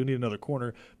back, so you need another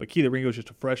corner. But Keely Ringo's just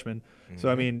a freshman. So,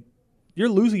 I mean, you're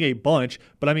losing a bunch.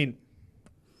 But, I mean,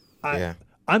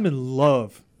 I'm in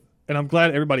love, and I'm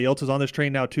glad everybody else is on this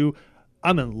train now, too.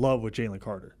 I'm in love with Jalen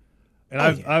Carter. And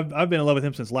I've been in love with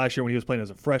him since last year when he was playing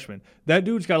as a freshman. That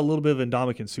dude's got a little bit of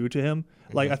Ndamukong Suh to him.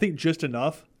 Like, I think just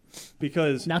enough.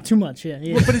 Because not too much, yeah.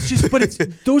 But it's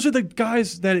those are the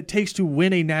guys that it takes to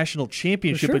win a national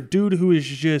championship. For sure. A dude who is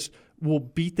just will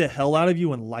beat the hell out of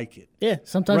you and like it. Yeah,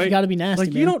 sometimes right? you got to be nasty.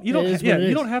 Like man.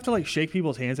 you don't have to like shake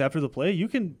people's hands after the play. You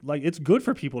can like it's good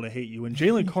for people to hate you. And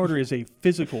Jalen Carter is a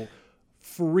physical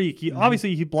freak.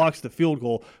 Obviously he blocks the field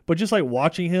goal, but just like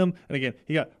watching him, and again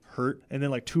he got hurt, and then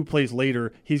like 2 plays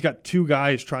later he's got 2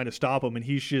 guys trying to stop him, and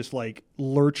he's just like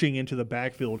lurching into the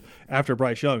backfield after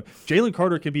Bryce Young. Jalen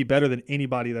Carter can be better than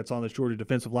anybody that's on this Georgia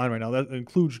defensive line right now. That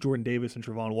includes Jordan Davis and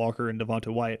Trevon Walker and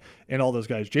Devontae Wyatt and all those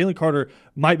guys. Jalen Carter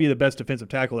might be the best defensive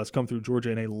tackle that's come through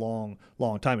Georgia in a long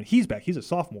time, and he's back. He's a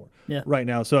sophomore right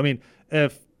now. So I mean,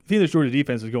 if this Georgia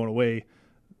defense is going away,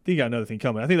 I think you got another thing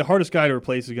coming. I think the hardest guy to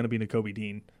replace is going to be Nakobe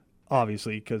Dean,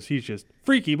 obviously, because he's just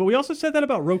freaky. But we also said that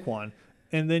about Roquan.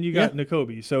 And then you got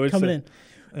Nakobe. So it's coming in.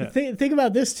 Yeah. Think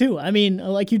about this, too. I mean,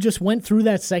 like you just went through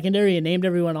that secondary and named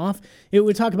everyone off. It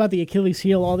would talk about the Achilles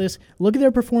heel, all this. Look at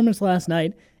their performance last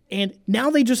night. And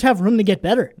now they just have room to get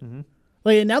better.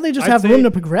 Like now they just have room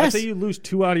to progress. I'd say you lose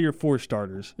 2 out of your 4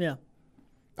 starters. Yeah.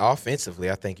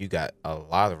 Offensively, I think you got a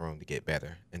lot of room to get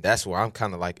better. And that's where I'm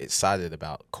kind of like excited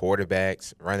about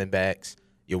quarterbacks, running backs.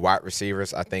 Your wide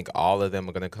receivers, I think all of them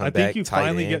are going to come back. I think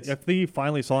you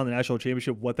finally saw in the national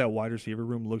championship what that wide receiver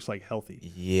room looks like healthy.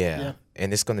 Yeah.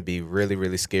 And it's going to be really,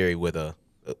 really scary with I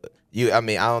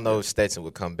don't know if Stetson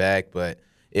would come back, but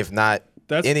if not,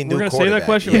 any new quarterback. We're going to say that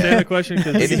question. We'll say that question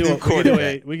because we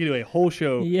can do a whole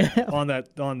show on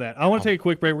that. I want to take a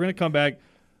quick break. We're going to come back.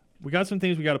 We got some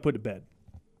things we got to put to bed.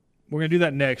 We're going to do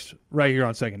that next right here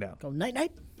on Second Down. Go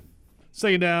night-night.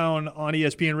 Second Down on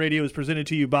ESPN Radio is presented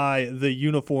to you by The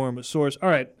Uniform Source. All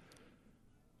right.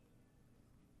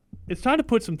 It's time to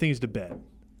put some things to bed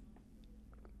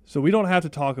so we don't have to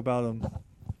talk about them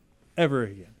ever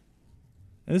again.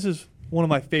 And this is one of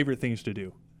my favorite things to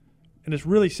do. And it's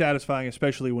really satisfying,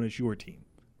 especially when it's your team,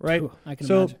 right? Ooh, I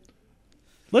can imagine.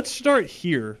 Let's start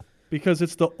here because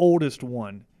it's the oldest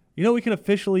one. You know we can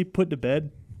officially put to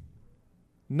bed?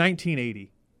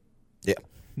 1980. Yeah.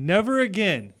 Never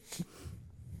again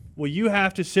will you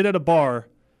have to sit at a bar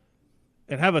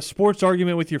and have a sports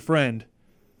argument with your friend,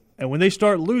 and when they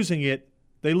start losing it,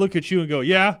 they look at you and go,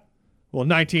 yeah, well,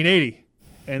 1980.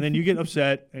 And then you get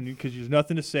upset and because there's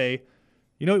nothing to say.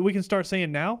 You know what we can start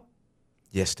saying now?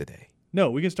 Yesterday.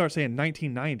 No, we can start saying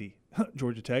 1990,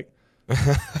 Georgia Tech.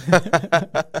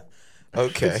 Okay. We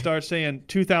can start saying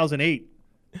 2008.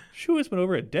 Shoo, it's been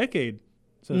over a decade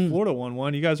since Florida won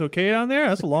one. You guys okay down there?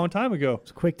 That's a long time ago.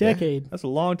 It's a quick decade. That's a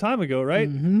long time ago, right?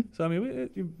 Mm-hmm. So, I mean,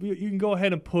 you can go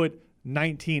ahead and put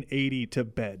 1980 to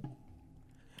bed.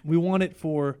 We want it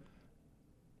for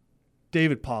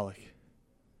David Pollock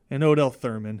and Odell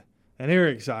Thurman and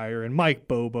Eric Zier and Mike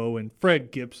Bobo and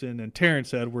Fred Gibson and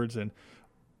Terrence Edwards and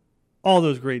all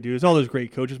those great dudes, all those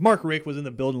great coaches. Mark Richt was in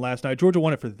the building last night. Georgia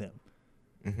won it for them.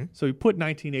 So we put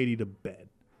 1980 to bed.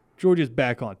 Georgia's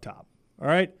back on top. All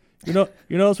right? You know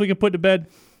what else we can put to bed?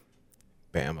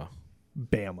 Bama.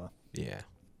 Bama. Yeah.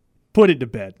 put it to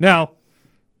bed. Now,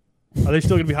 are they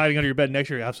still going to be hiding under your bed next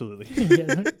year? Absolutely.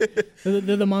 Yeah,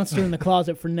 they're the monster in the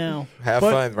closet for now. Have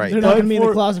But fun right They're now. not going to be in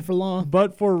the closet for long.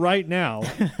 But for right now,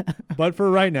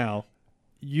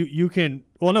 you can.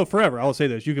 Well, no, forever. I will say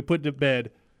this: you can put to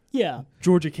bed. Yeah,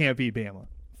 Georgia can't beat Bama.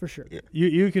 for sure. Yeah.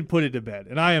 You can put it to bed,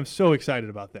 and I am so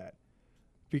excited about that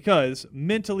because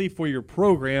mentally for your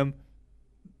program,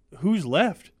 who's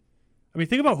left? I mean,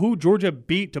 think about who Georgia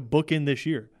beat to book in this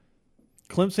year: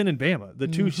 Clemson and Bama, the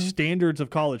two standards of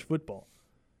college football,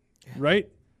 right?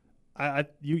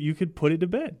 You could put it to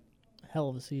bed. Hell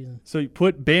of a season. So you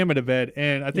put Bama to bed,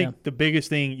 and I think the biggest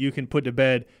thing you can put to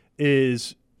bed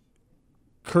is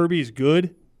Kirby's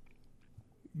good,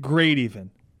 great even,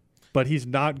 but he's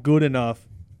not good enough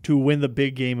to win the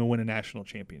big game and win a national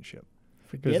championship.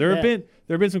 Because there have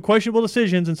been some questionable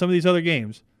decisions in some of these other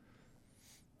games,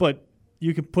 but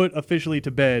you can put officially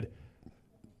to bed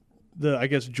the, I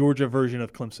guess, Georgia version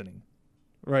of Clemsoning,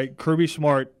 right? Kirby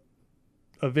Smart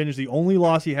avenged the only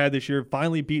loss he had this year,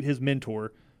 finally beat his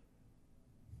mentor.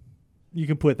 You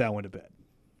can put that one to bed.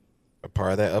 A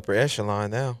part of that upper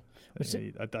echelon now. I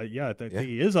think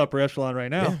he is upper echelon right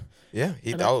now. Yeah.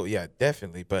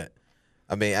 Definitely. But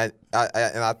I mean,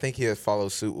 I think he'll follow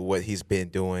suit with what he's been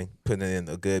doing, putting in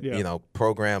a good,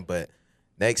 program. But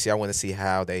next year, I want to see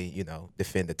how they,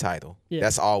 defend the title. Yeah.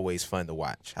 That's always fun to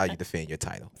watch, how you defend your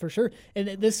title. For sure. And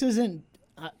this isn't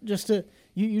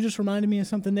you just reminded me of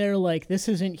something there. Like, this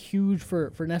isn't huge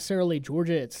for necessarily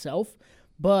Georgia itself,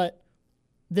 but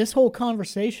this whole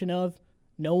conversation of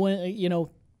no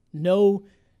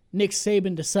Nick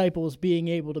Saban disciples being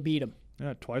able to beat him.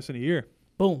 Yeah, twice in a year.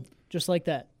 Boom. Just like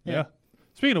that. Yeah.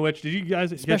 Speaking of which, did you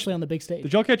guys especially on the big stage?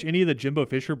 Did y'all catch any of the Jimbo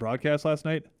Fisher broadcast last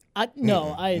night? I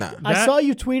That- saw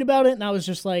you tweet about it, and I was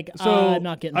just like, I'm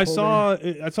not getting. I pulled saw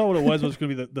in. I saw what it was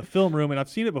going to be the film room, and I've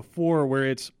seen it before where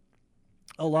it's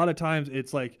a lot of times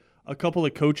it's like a couple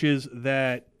of coaches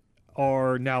that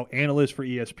are now analysts for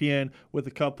ESPN with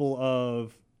a couple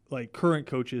of like current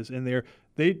coaches in there.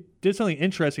 They did something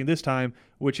interesting this time,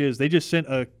 which is they just sent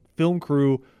a film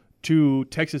crew to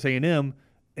Texas A&M,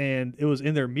 and it was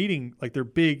in their meeting, like their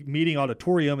big meeting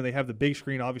auditorium, and they have the big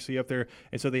screen obviously up there.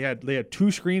 And so they had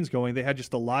two screens going. They had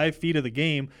just the live feed of the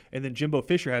game, and then Jimbo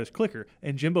Fisher had his clicker,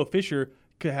 and Jimbo Fisher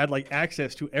had like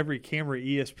access to every camera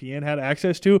ESPN had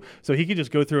access to, so he could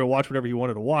just go through and watch whatever he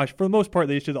wanted to watch. For the most part,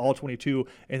 they just did the all 22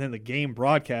 and then the game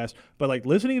broadcast. But like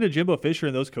listening to Jimbo Fisher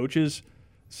and those coaches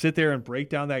sit there and break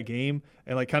down that game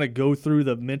and like kind of go through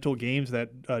the mental games that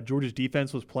Georgia's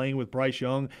defense was playing with Bryce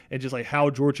Young, and just like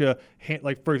how Georgia,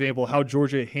 for example, how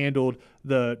Georgia handled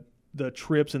the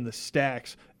trips and the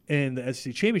stacks in the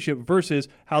SEC championship versus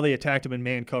how they attacked him in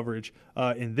man coverage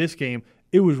in this game.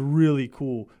 It was really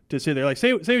cool to sit there. Like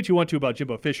say what you want to about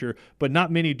Jimbo Fisher, but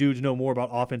not many dudes know more about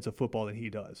offensive football than he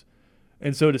does.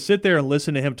 And so to sit there and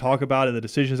listen to him talk about it, the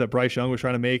decisions that Bryce Young was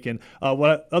trying to make, and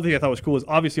other thing I thought was cool is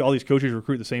obviously all these coaches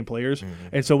recruit the same players. Mm-hmm.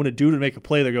 And so when a dude would make a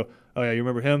play, they go, "Oh yeah, you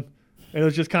remember him?" And it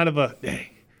was just kind of a, dang,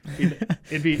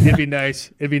 it'd be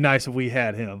nice. It'd be nice if we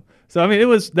had him. So I mean, it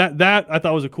was that I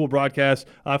thought was a cool broadcast.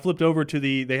 I flipped over to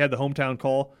they had the hometown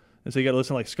call, and so you got to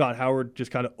listen to like Scott Howard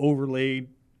just kind of overlaid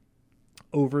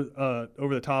over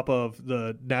the top of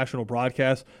the national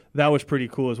broadcast. That was pretty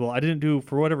cool as well. I didn't do,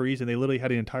 for whatever reason, they literally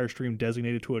had an entire stream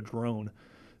designated to a drone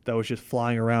that was just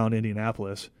flying around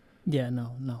Indianapolis. Yeah,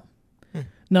 no.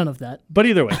 None of that. But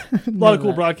either way, a lot of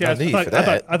cool broadcasts. I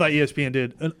thought ESPN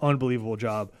did an unbelievable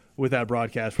job with that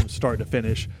broadcast from start to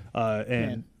finish,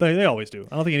 and they always do.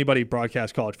 I don't think anybody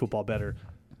broadcasts college football better.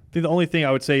 I think the only thing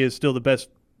I would say is still the best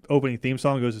opening theme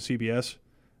song goes to CBS.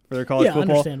 For their college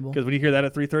football, because when you hear that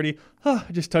at 3:30,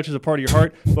 it just touches a part of your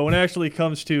heart. But when it actually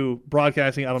comes to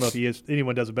broadcasting, I don't know if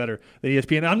anyone does it better than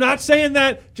ESPN. I'm not saying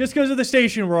that just because of the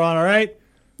station we're on, all right?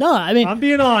 No, I mean, I'm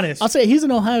being honest. I'll say he's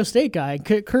an Ohio State guy.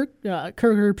 Kirk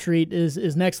Herbstreit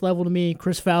is next level to me.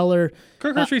 Chris Fowler.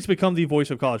 Kirk Herbstreit's become the voice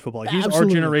of college football. He's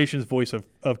absolutely our generation's voice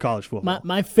of college football.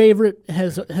 My favorite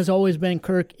has always been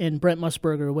Kirk and Brent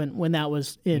Musburger when that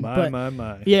was in.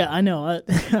 My. Yeah, I know.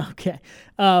 Okay.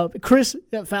 Chris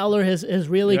Fowler has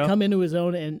really come into his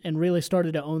own and really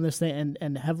started to own this thing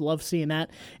and have loved seeing that.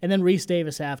 And then Reese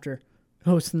Davis after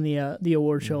hosting the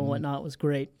award show and whatnot was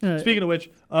great. Speaking of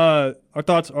which, our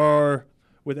thoughts are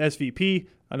with SVP.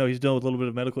 I know he's dealing with a little bit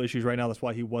of medical issues right now. That's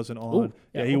why he wasn't on. Ooh,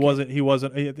 yeah, he wasn't.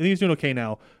 I think he's doing okay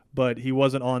now, but he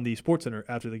wasn't on the SportsCenter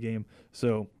after the game.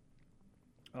 So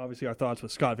obviously our thoughts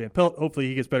with Scott Van Pelt. Hopefully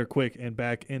he gets better quick and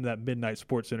back in that midnight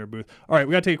SportsCenter booth. All right,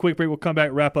 we got to take a quick break. We'll come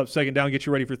back, wrap up Second Down, get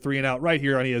you ready for 3 and Out right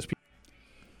here on ESPN.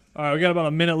 All right, we got about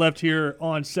a minute left here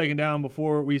on Second Down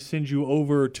before we send you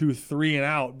over to 3 and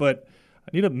Out. But I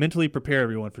need to mentally prepare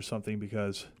everyone for something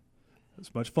because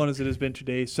as much fun as it has been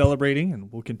today celebrating,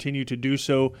 and we'll continue to do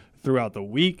so throughout the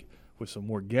week with some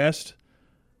more guests.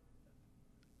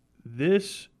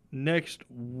 This next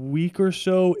week or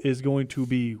so is going to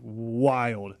be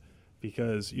wild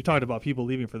because you talked about people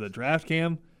leaving for the draft,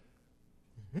 Cam.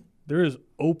 Mm-hmm. There is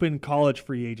open college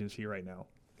free agency right now.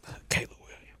 Caleb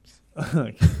Williams.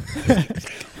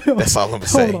 That's all I'm going to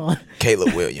say. On.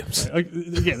 Caleb Williams.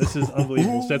 Again, this is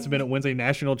unbelievable. Stats Minute wins a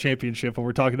national championship when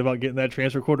we're talking about getting that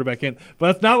transfer quarterback in.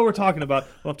 But that's not what we're talking about.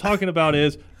 What I'm talking about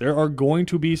is there are going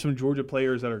to be some Georgia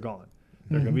players that are gone.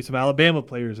 There are going to be some Alabama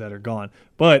players that are gone.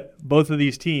 But both of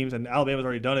these teams, and Alabama's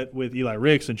already done it with Eli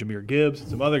Ricks and Jahmyr Gibbs and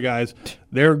some other guys,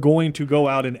 they're going to go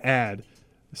out and add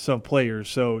some players.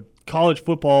 So college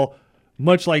football,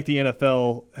 much like the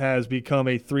NFL, has become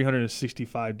a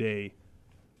 365-day,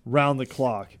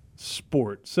 round-the-clock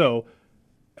sport. So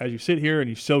as you sit here and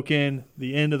you soak in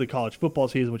the end of the college football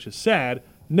season, which is sad,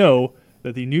 know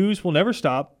that the news will never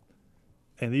stop,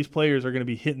 and these players are going to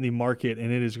be hitting the market,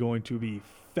 and it is going to be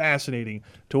fascinating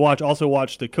to watch. Also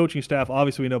watch the coaching staff.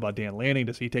 Obviously, we know about Dan Lanning.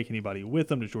 Does he take anybody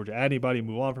with him? Does Georgia add anybody,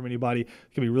 move on from anybody? It's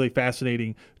going to be really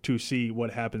fascinating to see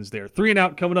what happens there. 3 and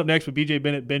Out coming up next with BJ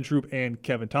Bennett, Ben Troop, and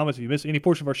Kevin Thomas. If you missed any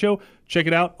portion of our show, check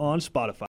it out on Spotify.